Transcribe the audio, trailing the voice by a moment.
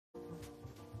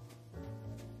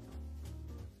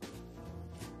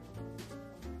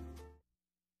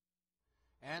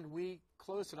And we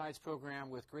close tonight's program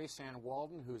with GraceAnn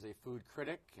Walden, who's a food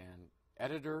critic and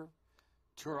editor,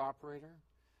 tour operator.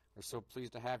 We're so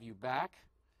pleased to have you back.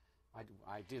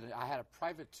 I had a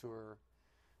private tour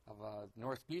of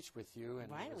North Beach with you. And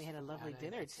right, we had a lovely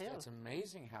dinner, too. It's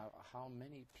amazing how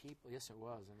many people, yes it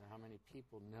was, and how many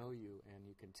people know you, and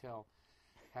you can tell,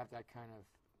 have that kind of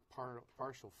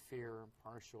partial fear,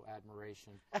 partial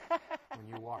admiration when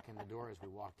you walk in the door, as we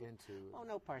walked into. Oh,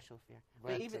 no partial fear.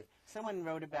 But even someone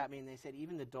wrote about me and they said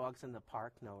even the dogs in the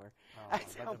park know her. I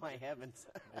said, oh my heavens!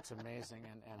 It's amazing,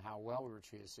 and how well we were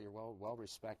treated. So you're well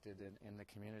respected in the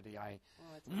community. I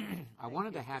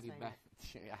wanted to have you back.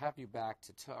 Have you back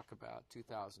to talk about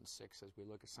 2006 as we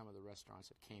look at some of the restaurants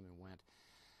that came and went.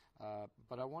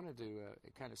 But I wanted to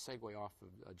kind of segue off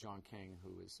of John King,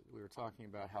 we were talking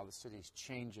about how the city's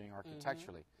changing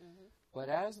architecturally. But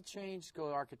as the change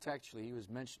goes architecturally, he was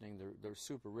mentioning the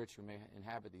super rich who may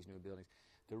inhabit these new buildings.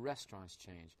 The restaurants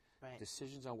change. Right.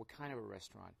 Decisions on what kind of a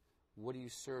restaurant, what are you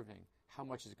serving, how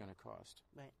much is it going to cost?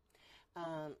 Right.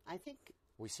 I think...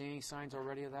 Are we seeing any signs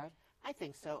already of that? I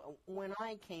think so. When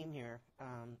I came here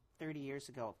 30 years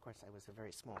ago, of course I was a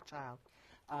very small child,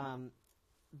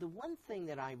 the one thing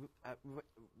that I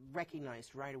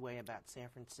recognized right away about San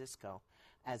Francisco,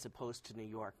 as opposed to New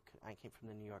York, I came from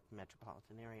the New York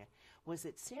metropolitan area, was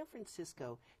that San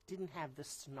Francisco didn't have the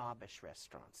snobbish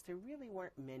restaurants. There really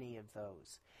weren't many of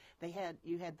those.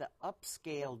 You had the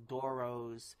upscale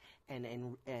Doros and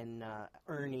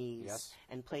Ernie's, yes,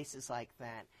 and places like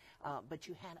that, but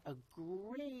you had a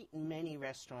great many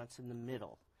restaurants in the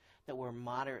middle that were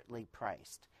moderately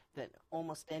priced, that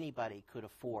almost anybody could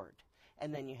afford.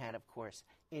 And then you had, of course,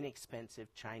 inexpensive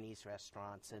Chinese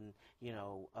restaurants and,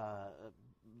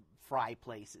 fry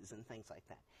places and things like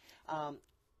that.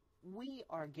 We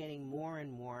are getting more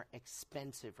and more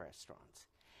expensive restaurants.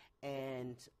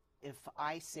 And if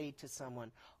I say to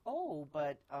someone, oh,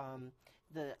 but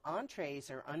the entrees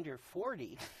are under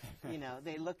 40,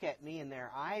 they look at me and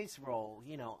their eyes roll,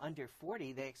 under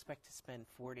 40, they expect to spend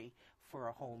 40 for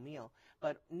a whole meal.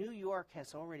 But New York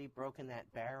has already broken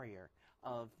that barrier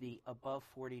of the above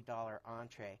 $40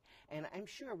 entree, and I'm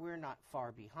sure we're not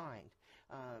far behind.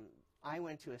 I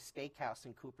went to a steakhouse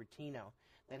in Cupertino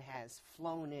that has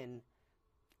flown in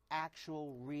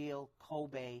actual, real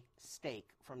Kobe steak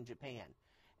from Japan.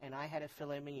 And I had a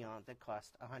filet mignon that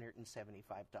cost $175.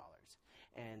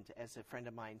 And as a friend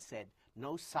of mine said,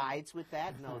 no sides with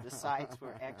that? No, the sides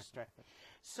were extra.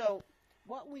 So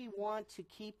what we want to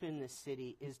keep in the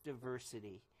city is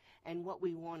diversity. And what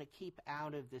we want to keep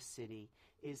out of the city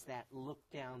is that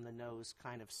look-down-the-nose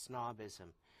kind of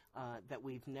snobism that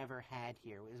we've never had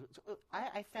here.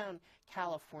 I found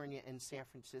California and San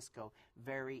Francisco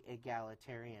very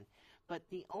egalitarian. But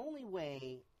the only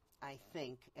way, I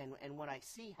think, and what I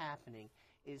see happening,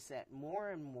 is that more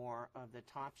and more of the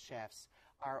top chefs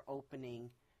are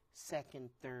opening second,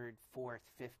 third, fourth,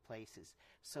 fifth places.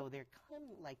 So they're kind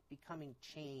of like becoming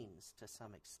chains to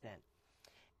some extent.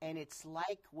 And it's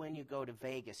like when you go to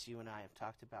Vegas. You and I have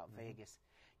talked about Vegas.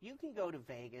 You can go to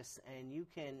Vegas and you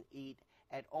can eat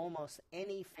at almost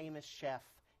any famous chef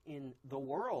in the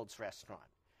world's restaurant.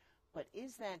 But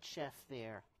is that chef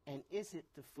there? And is it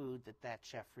the food that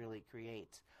chef really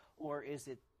creates? Or is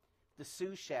it the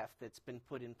sous chef that's been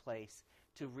put in place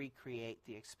to recreate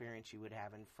the experience you would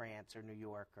have in France or New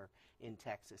York or in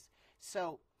Texas?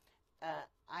 So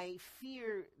I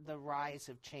fear the rise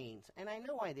of chains, and I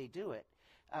know why they do it.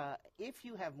 If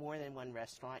you have more than one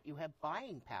restaurant, you have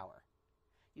buying power.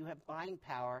 You have buying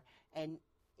power, and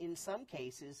in some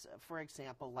cases, for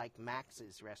example, like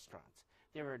Max's restaurants,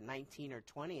 there are 19 or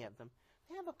 20 of them.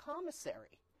 They have a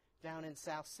commissary down in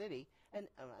South City, and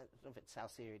I don't know if it's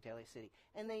South City or Daly City,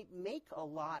 and they make a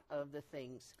lot of the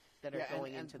things that are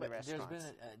going into the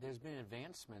restaurants. There's been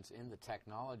advancements in the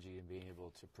technology in being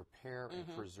able to prepare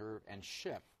and preserve and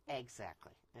ship.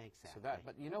 Exactly. So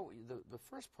but the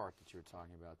first part that you were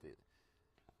talking about,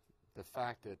 the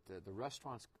fact that the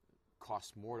restaurants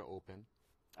cost more to open.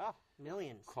 Oh,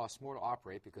 millions. Costs more to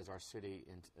operate because our city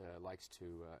likes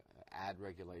to add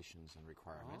regulations and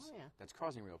requirements. Oh, yeah. That's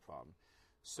causing a real problem.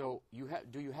 So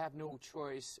do you have no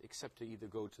choice except to either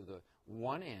go to the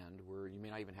one end where you may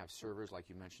not even have servers like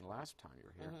you mentioned last time you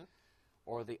were here,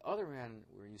 or the other end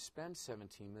where you spend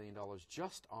 $17 million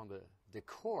just on the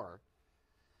decor.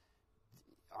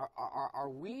 Are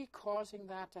we causing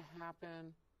that to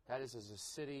happen? That is, as a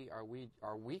city, are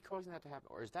we causing that to happen,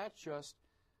 or is that just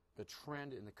the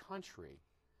trend in the country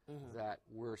that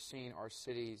we're seeing our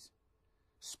cities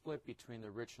split between the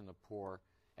rich and the poor,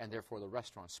 and therefore the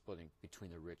restaurants splitting between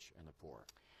the rich and the poor?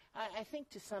 I think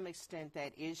to some extent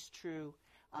that is true.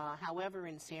 However,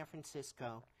 in San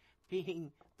Francisco,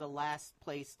 being the last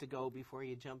place to go before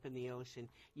you jump in the ocean,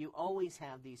 you always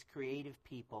have these creative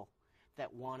people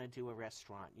that want to do a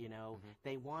restaurant, you know.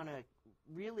 They want to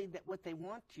really, what they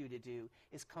want you to do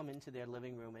is come into their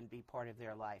living room and be part of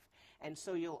their life. And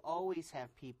so you'll always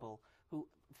have people who,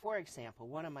 for example,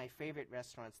 one of my favorite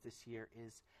restaurants this year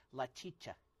is La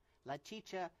Chicha. La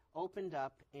Chicha opened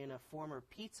up in a former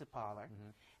pizza parlor,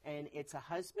 and it's a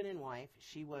husband and wife.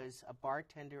 She was a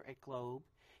bartender at Globe.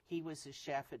 He was a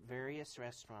chef at various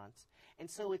restaurants. And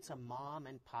so it's a mom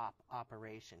and pop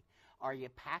operation. Are you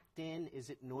packed in? Is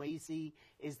it noisy?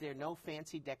 Is there no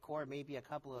fancy decor? Maybe a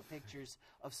couple of pictures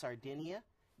of Sardinia?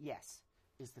 Yes.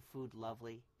 Is the food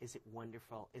lovely? Is it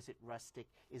wonderful? Is it rustic?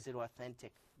 Is it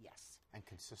authentic? Yes. And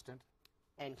consistent?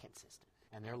 And consistent.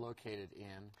 And they're located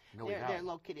in Noe Valley. Valley. They're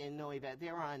located in Noe Valley.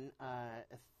 They're on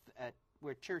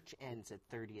where church ends at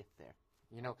 30th there.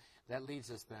 You know, that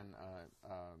leads us then,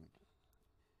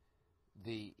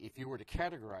 if you were to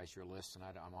categorize your list, and I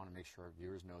want to make sure our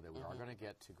viewers know that we are going to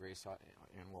get to GraceAnn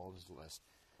Walden's list.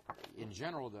 In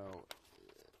general, though,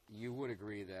 you would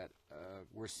agree that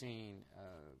we're seeing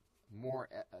more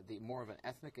of an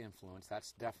ethnic influence.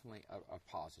 That's definitely a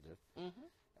positive.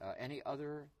 Any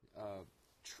other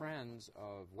trends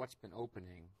of what's been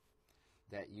opening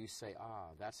that you say,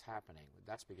 that's happening,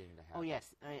 that's beginning to happen? Oh,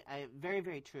 yes. Very,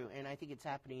 very true. And I think it's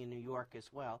happening in New York as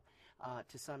well,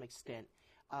 to some extent.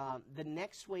 The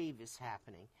next wave is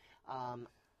happening.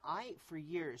 I, for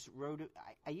years,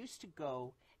 I used to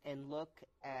go and look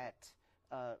at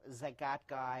Zagat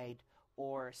Guide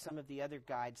or some of the other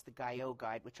guides, the Gaillot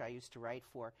Guide, which I used to write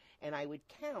for, and I would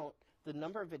count the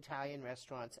number of Italian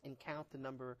restaurants and count the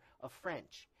number of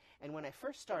French. And when I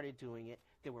first started doing it,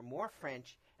 there were more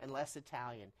French and less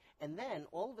Italian. And then,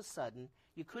 all of a sudden,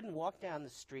 you couldn't walk down the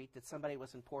street that somebody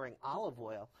wasn't pouring olive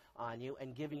oil on you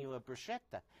and giving you a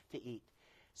bruschetta to eat.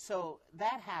 So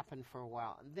that happened for a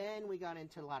while. Then we got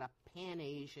into a lot of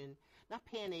Pan-Asian, not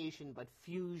Pan-Asian, but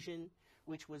fusion,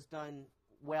 which was done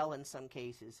well in some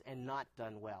cases and not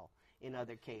done well in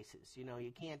other cases. You know,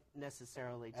 you can't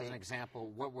necessarily take... As an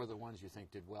example, what were the ones you think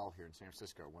did well here in San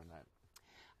Francisco when that...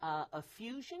 a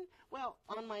fusion? Well,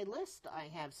 on my list, I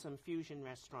have some fusion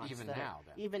restaurants. Even now,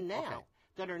 then? Even now, okay.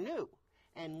 That are new.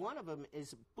 And one of them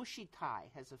is Bushi Thai,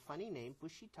 has a funny name,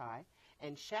 Bushi Thai.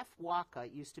 And Chef Waka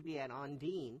used to be at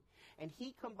Ondine, and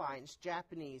he combines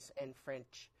Japanese and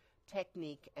French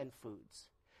technique and foods.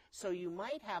 So you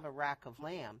might have a rack of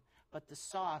lamb, but the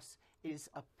sauce is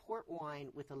a port wine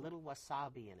with a little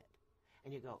wasabi in it.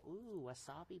 And you go, ooh,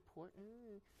 wasabi port,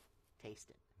 taste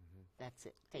it. That's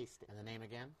it, taste it. And the name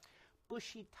again?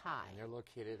 Bushi Thai. And they're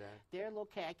located at? They're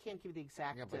located, I can't give you the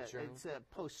exact, it's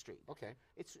Post Street. Okay.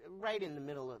 It's right in the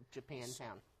middle of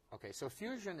Japantown. Okay, so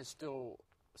fusion is still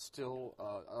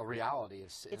a reality in a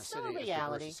city as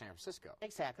diverse as San Francisco.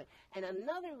 Exactly. And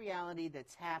another reality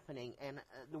that's happening, and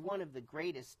one of the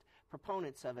greatest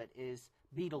proponents of it is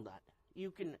betel nut.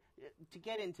 You can, to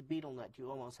get into betel nut, you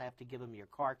almost have to give them your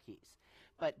car keys.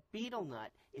 But betel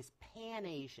nut is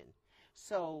Pan-Asian.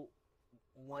 So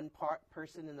one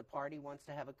person in the party wants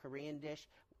to have a Korean dish,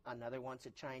 another wants a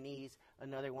Chinese,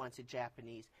 another wants a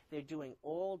Japanese. They're doing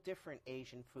all different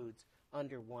Asian foods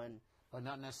under one. But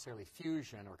not necessarily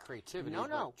fusion or creativity.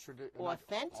 No.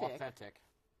 Authentic.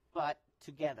 But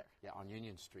together. Yeah, on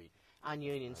Union Street. On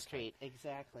Union Street,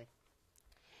 exactly.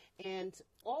 And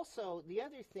also, the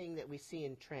other thing that we see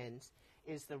in trends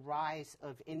is the rise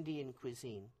of Indian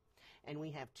cuisine. And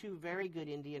we have two very good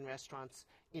Indian restaurants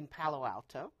in Palo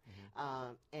Alto.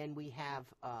 And we have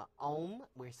Om,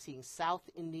 we're seeing South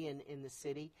Indian in the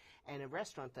city, and a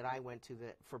restaurant that I went to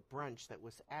for brunch that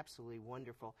was absolutely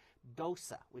wonderful,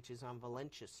 Dosa, which is on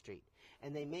Valencia Street.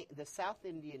 And the South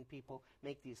Indian people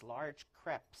make these large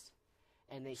crepes.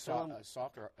 And they fill them...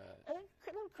 Soft or... a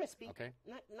little crispy. Okay.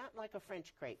 Not like a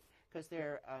French crepe, because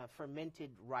they're fermented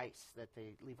rice that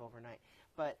they leave overnight.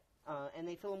 But... and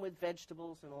they fill them with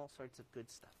vegetables and all sorts of good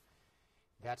stuff.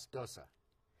 That's Dosa.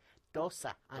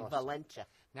 Dosa on Valencia.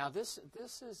 Now, this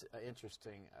is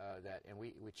interesting, and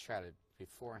we chatted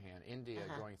beforehand, India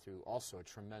going through also a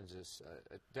tremendous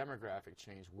demographic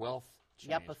change, wealth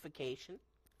change. Yupification.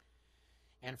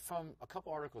 And from a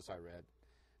couple articles I read,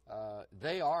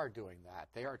 they are doing that.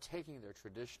 They are taking their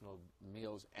traditional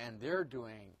meals, and they're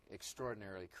doing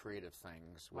extraordinarily creative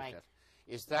things with it.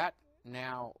 Is that...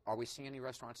 Now, are we seeing any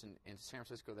restaurants in San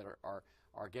Francisco that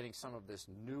are getting some of this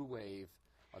new wave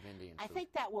of Indian food? I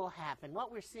think that will happen.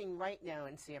 What we're seeing right now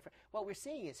in San Francisco, what we're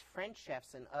seeing is French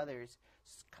chefs and others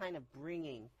kind of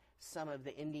bringing some of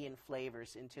the Indian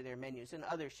flavors into their menus, and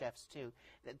other chefs too,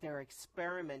 that they're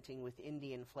experimenting with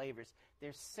Indian flavors.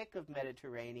 They're sick of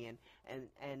Mediterranean,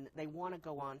 and they want to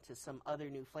go on to some other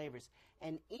new flavors.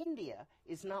 And India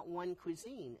is not one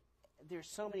cuisine. There's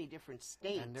so many different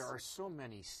states. And there are so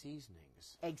many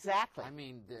seasonings. Exactly. I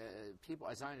mean, the people,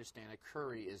 as I understand it,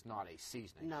 curry is not a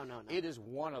seasoning. No, no, no. It is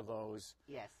one of those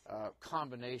yes.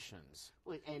 Combinations.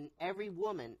 And every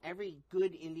woman, every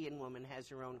good Indian woman has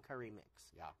her own curry mix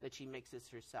that she mixes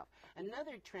herself.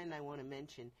 Another trend I want to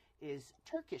mention is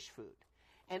Turkish food.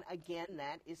 And again,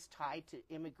 that is tied to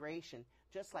immigration.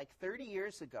 Just like 30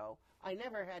 years ago, I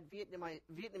never had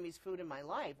Vietnamese food in my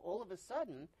life. All of a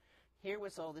sudden, here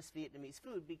was all this Vietnamese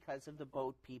food because of the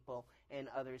boat people and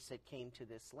others that came to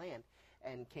this land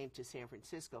and came to San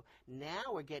Francisco. Now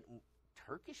we're getting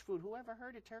Turkish food. Who ever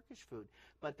heard of Turkish food?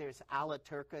 But there's Ala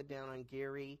Turca down on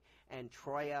Geary and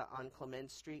Troya on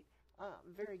Clement Street.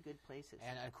 Very good places.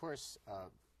 And, of course,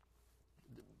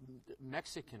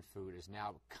 Mexican food has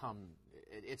now come,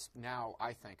 it's now,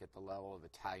 I think, at the level of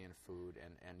Italian food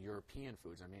and European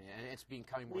foods. I mean, and it's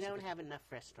becoming more. We don't have enough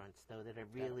restaurants, though, that are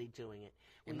really doing it.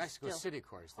 In Mexico City, of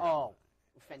course. Oh,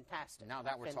 fantastic. Now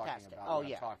that we're talking about what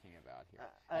I'm talking about here.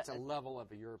 It's a level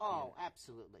of a European. Oh,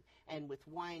 absolutely. And with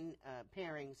wine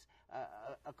pairings,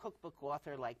 a cookbook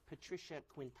author like Patricia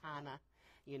Quintana,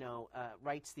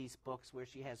 writes these books where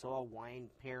she has all wine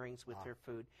pairings with her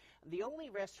food. The only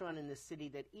restaurant in the city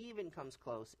that even comes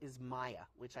close is Maya,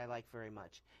 which I like very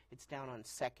much. It's down on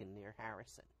 2nd near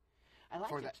Harrison. I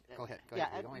like it. Go ahead. Yeah,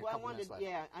 only a couple minutes left.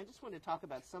 I just want to talk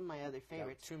about some of my other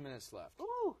favorites. 2 minutes left.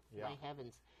 Ooh, my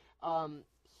heavens. Hime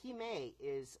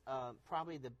is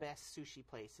probably the best sushi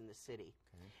place in the city.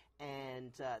 Okay.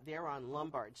 And they're on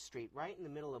Lombard Street, right in the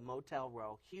middle of Motel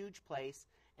Row. Huge place,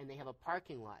 and they have a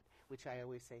parking lot, which I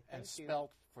always say thank you. And spelled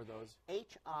for those?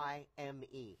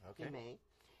 H-I-M-E. Okay. Hime.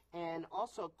 And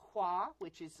also Qua,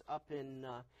 which is up in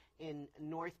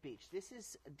North Beach. This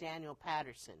is Daniel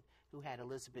Patterson, who had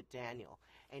Elizabeth Daniel.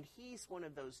 And he's one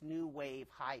of those new wave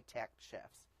high-tech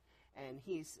chefs. And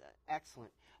he's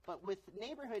excellent. But with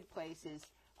neighborhood places,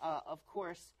 of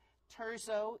course,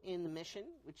 Terzo in the Mission,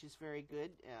 which is very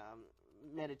good,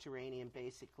 Mediterranean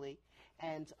basically.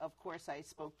 And, of course, I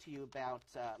spoke to you about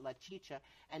La Chicha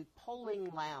and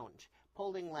Poling Lounge.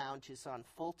 Poling Lounge is on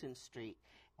Fulton Street,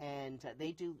 and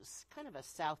they do kind of a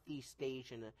Southeast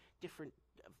Asian, different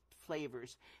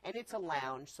flavors. And it's a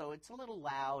lounge, so it's a little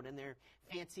loud, and they're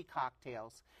fancy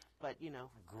cocktails. But,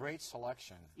 Great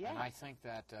selection. Yeah. And I think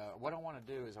that what I want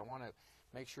to do is I want to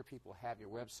make sure people have your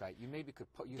website. You maybe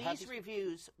could put... These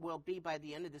reviews will be by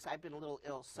the end of this. I've been a little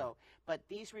ill, but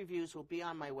these reviews will be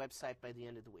on my website by the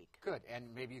end of the week. Good.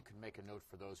 And maybe you could make a note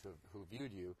for those who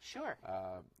viewed you. Sure.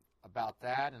 About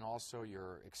that, and also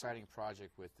your exciting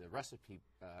project with the recipe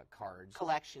cards.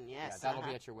 Collection, yes. Yeah, that'll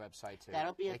be at your website, too.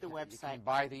 That'll be at the website. You can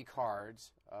buy the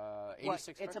cards.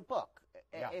 86 it's a book.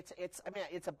 Yeah.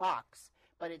 It's a box,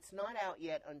 but it's not out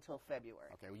yet until February.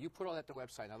 Okay, well, you put all that at the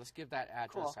website. Now, let's give that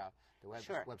address out, the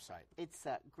website. It's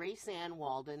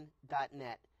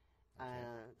GraceAnnWalden.net,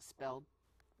 spelled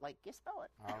like you spell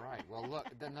it. All right. Well, look,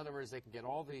 in other words, they can get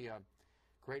all the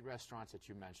great restaurants that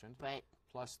you mentioned. Right.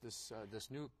 Plus this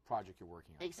new project you're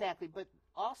working on. Exactly. But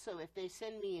also, if they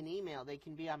send me an email, they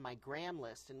can be on my Gram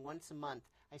list. And once a month,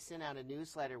 I send out a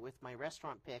newsletter with my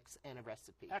restaurant picks and a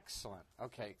recipe. Excellent.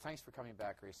 Okay. Thanks for coming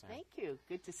back, GraceAnn. Thank you.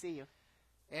 Good to see you.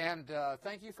 And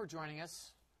thank you for joining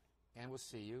us. And we'll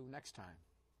see you next time.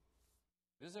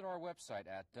 Visit our website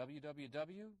at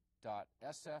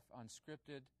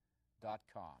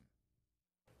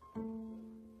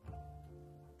www.sfunscripted.com.